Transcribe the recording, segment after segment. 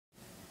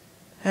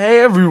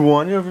Hey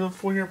everyone, you have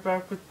four here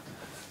back with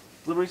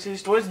Liberty City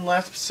Stories. In the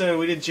last episode,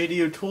 we did JD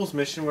O'Toole's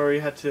mission where we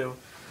had to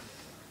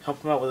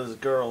help him out with his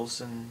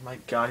girls, and my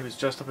god, he was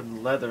dressed up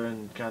in leather,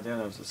 and goddamn,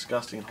 that was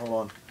disgusting. Hold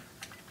on.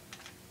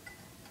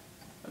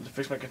 I had to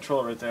fix my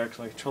controller right there, because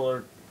my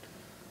controller,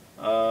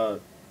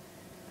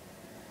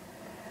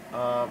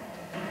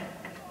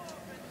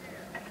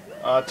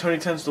 Tony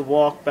tends to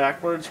walk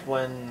backwards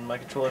when my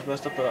controller's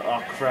messed up,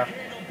 oh crap.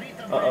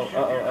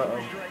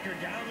 Uh-oh.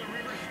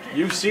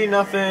 You see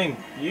nothing!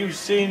 You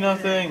see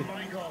nothing!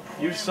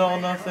 You saw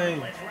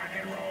nothing!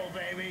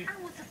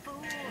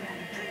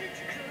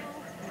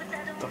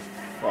 The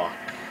fuck?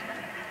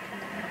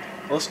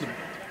 Listen to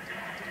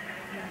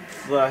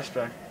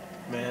Flashback,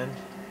 man.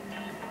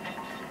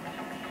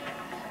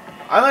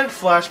 I like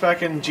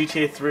Flashback in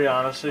GTA 3,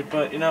 honestly,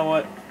 but you know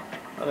what?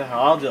 What the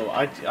hell?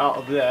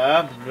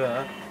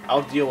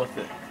 I'll deal with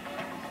it.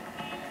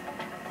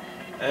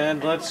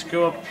 And let's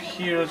go up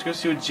here. Let's go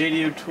see what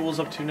JD O'Toole's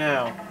up to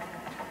now.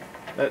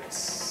 That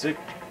sick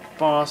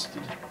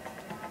bastard.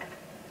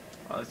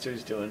 Oh, let's see what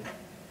he's doing.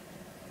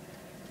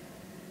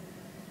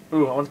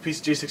 Ooh, I want the piece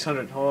of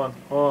J600. Hold on.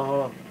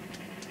 Oh,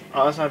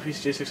 that's not a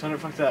piece of J600.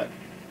 Fuck that.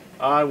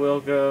 I will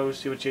go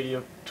see what JD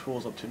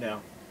O'Toole's up to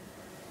now.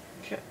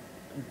 Okay.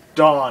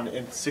 Dawn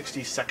in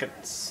 60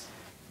 seconds.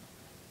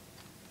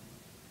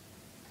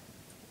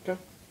 Go.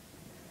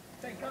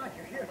 Thank God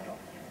you're here, Tony.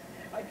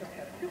 I just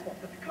had a tip-off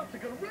that the cops are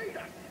going to raid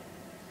us.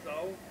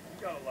 So,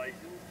 you got a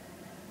license?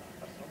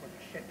 For some of the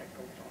shit that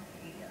goes on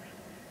here.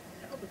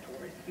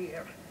 Salvatore's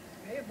here,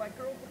 paying my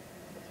girl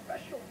a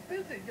special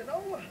visit, you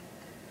know?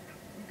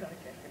 We gotta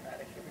get him out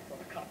of here before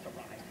the cops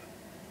arrive.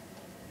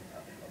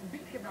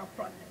 Meet him out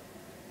front.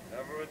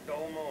 Never a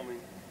dull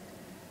moment.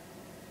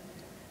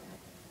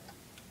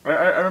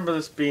 I remember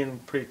this being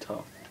pretty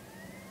tough.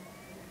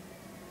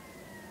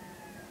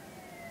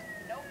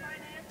 No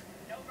finance,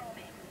 no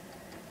romance.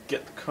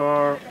 Get the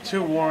car.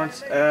 2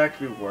 warrants. Could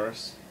be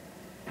worse.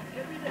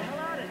 Get me the hell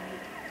out of here.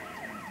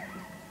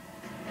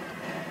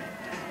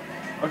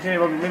 Okay,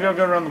 well, maybe I'll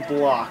go around the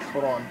block.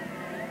 Hold on.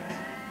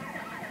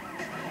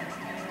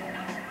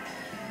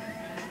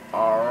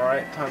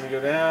 Alright, time to go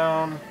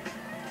down.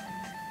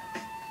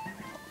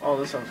 Oh,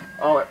 this sounds...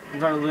 Oh, in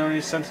front of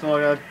Leone's Sentinel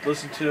I gotta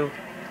listen to.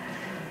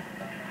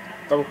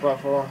 Double clap,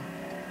 hold on.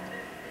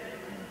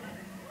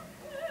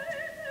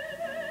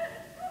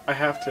 I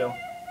have to.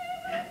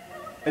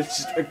 It's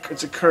just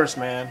it's a curse,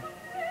 man.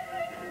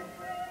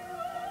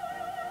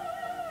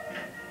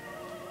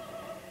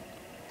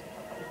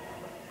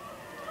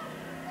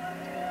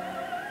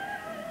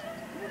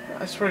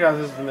 I swear to God,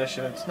 this is the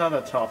mission. It's not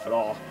that tough at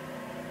all.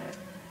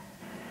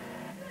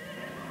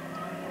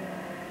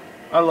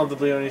 I love the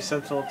Leone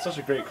Sentinel. It's such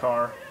a great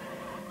car.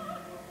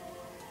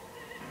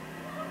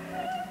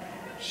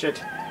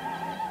 Shit.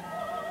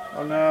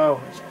 Oh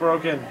no, it's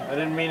broken. I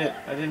didn't mean it.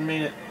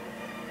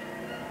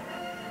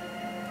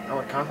 Oh,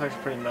 my contact's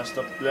pretty messed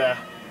up. Yeah.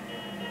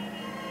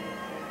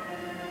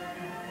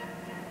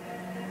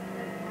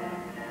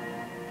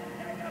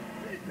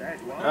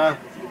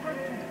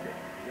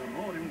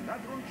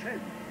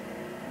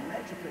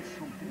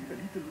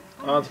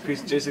 Oh, it's a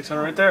piece of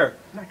J600 right there.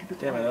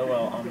 Damn it, oh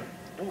well.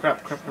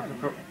 Crap. I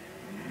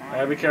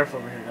gotta be careful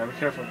over here.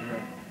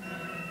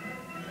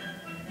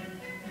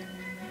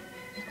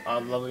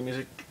 Lovely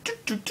music.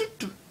 You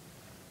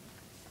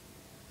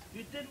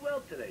did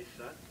well today,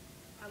 son.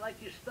 I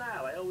like your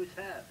style. I always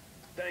have.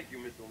 Thank you,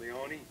 Mr.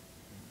 Leone.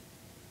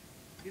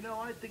 You know,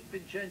 I think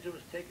Vincenzo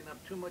was taking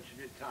up too much of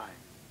your time.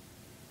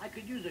 I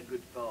could use a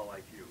good fellow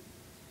like you.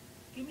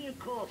 Give me a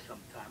call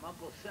sometime.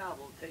 Uncle Sal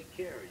will take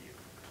care of you.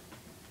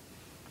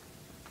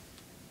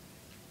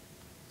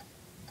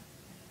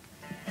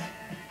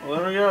 Well,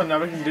 there we go. Now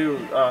we can do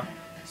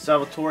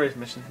Salvatore's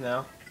missions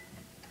now.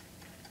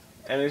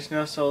 And it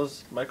now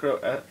sells micro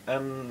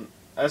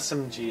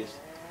SMGs.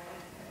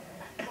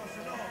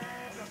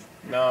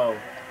 Expecting No.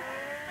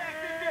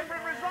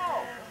 different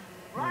results,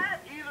 right?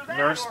 Either that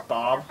Nurse or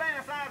Bob.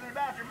 fantasizing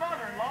about your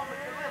mother-in-law, but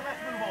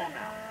let's move on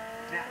now.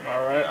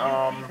 Alright,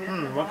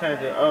 what can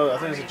I do? Oh, I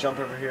think there's a jump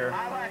over here.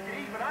 I like to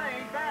eat, but I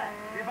ain't back.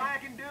 If I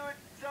can do it,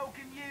 so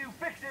can you.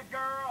 Fix it,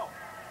 girl.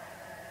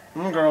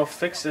 Girl,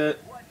 fix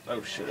it.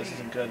 Oh shit, this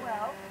isn't good.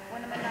 Well,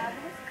 when a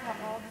monogamous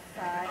couple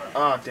decides...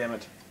 Ah, damn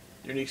it.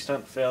 Unique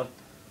stunt failed.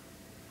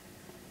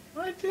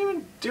 I didn't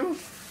even do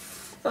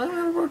I don't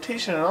have a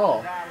rotation at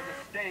all. Out of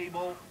the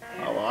stable.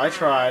 Oh, well, I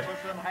tried. For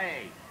some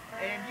hay.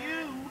 And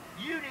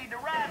you need to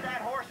ride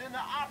that horse in the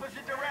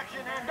opposite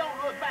direction and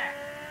don't look back.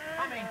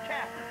 I mean,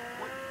 Captain,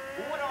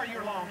 what are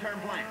your long-term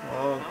plans?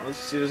 Well, let's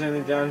see if there's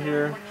anything down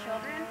here. More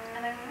children,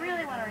 and I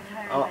really want to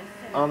retire Oh, in my I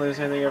city. don't think there's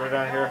anything ever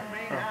down here.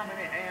 How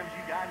many hams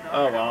you got in the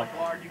Oh, well. how much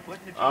lard you put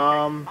in the chicken.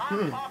 I'm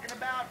talking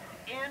about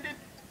ended.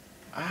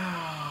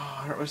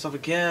 Ah, I hurt myself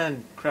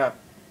again. Crap.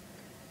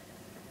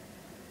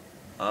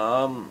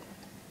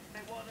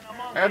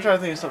 I gotta try to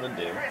think of something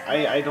to do.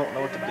 I don't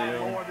know what to do.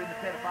 More than the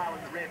pedophile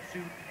in the red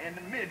suit and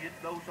the midgets,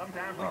 though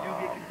sometimes we do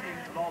get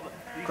confused with all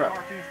these crap.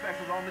 cartoon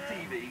specials on the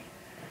TV.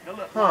 Now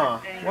look, Huh.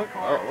 life ain't What, a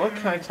cartoon. what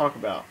can I talk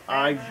about?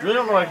 I really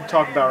don't know what I can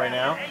talk about right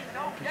now.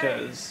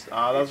 Because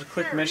that was a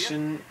quick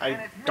mission.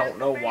 I don't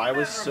know why it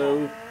was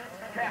so...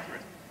 Catherine,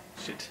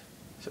 Shit.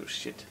 So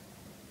shit.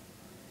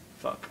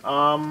 Fuck.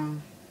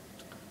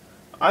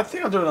 I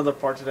think I'll do another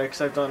part today because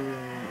I've done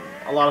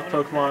a lot of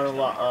Pokemon and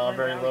a lot,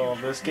 very little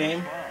of this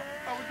game.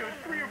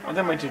 I think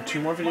I might do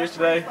 2 more videos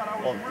today.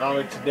 Well, not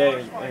only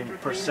today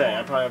per se.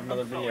 I probably have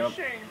another video up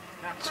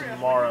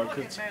tomorrow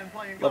because it's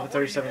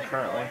 11:37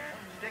 currently.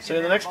 So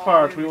in the next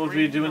part, we will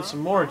be doing some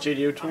more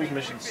JDO Tools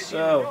missions.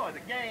 So,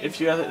 if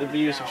you guys like the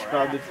video,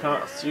 subscribe, leave a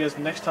comment. See you guys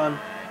next time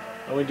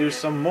when we do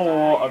some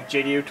more of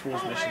JDO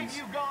Tools missions.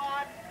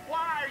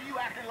 why are you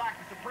acting like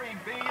the supreme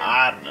being?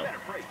 I don't know. Better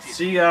pray, kid.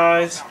 See you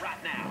guys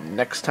Right now.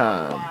 next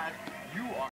time.